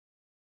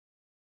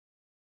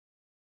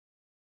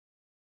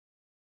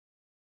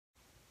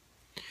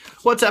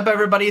What's up,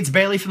 everybody? It's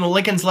Bailey from the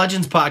Lincoln's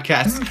Legends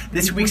podcast.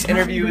 This week's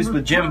interview is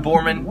with Jim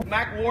Borman.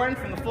 Mac Warren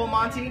from the Full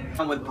Monty.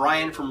 I'm with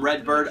Brian from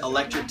Redbird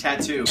Electric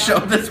Tattoo. Show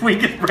this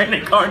week is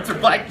Brandon Carnes from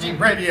Black Jeep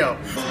Radio.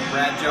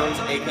 Brad Jones,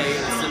 aka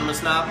the Cinema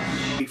Snob.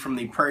 From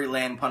the Prairie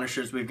Land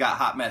Punishers, we've got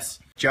Hot Mess.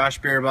 Josh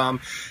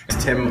Beerbaum.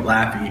 Tim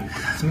Lappy.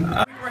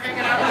 We're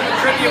hanging out with the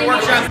trivia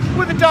workshop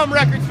with the Dumb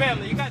Records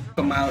family. You guys. Walk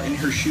a Mile in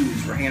Her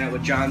Shoes. We're hanging out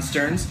with John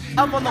Stearns.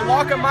 Up on the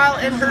Walk a Mile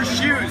in Her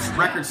Shoes.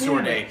 Record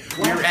Store Day.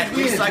 We're at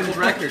Recycled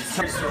Records.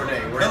 Store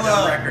Day. We're at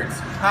Dumb Records.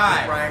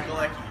 Hi. Brian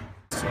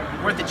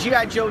Galecki. We're at the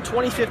G.I. Joe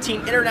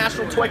 2015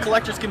 International Toy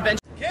Collectors Convention.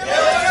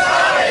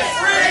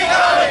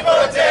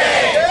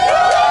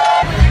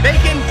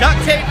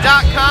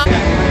 BaconDuctTape.com.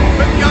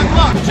 With Young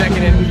Luck.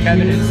 Checking in with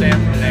Kevin and Sam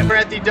from today. We're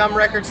at the Dumb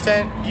Records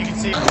tent. You can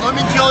see.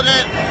 Lemmy killed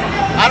it.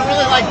 I don't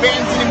really like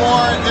bands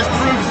anymore. This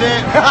proves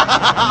it.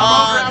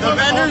 The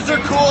vendors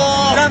are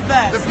cool.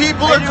 Dumbfest. The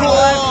people are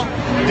cool.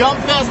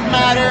 Dumbfest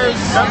matters.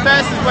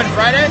 Dumbfest is when,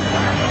 Friday?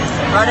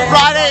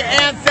 Friday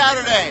and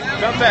Saturday.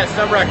 Dumbfest,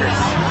 Dumb Records.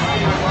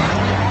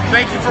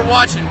 Thank you for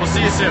watching. We'll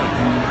see you soon.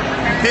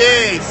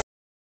 Peace.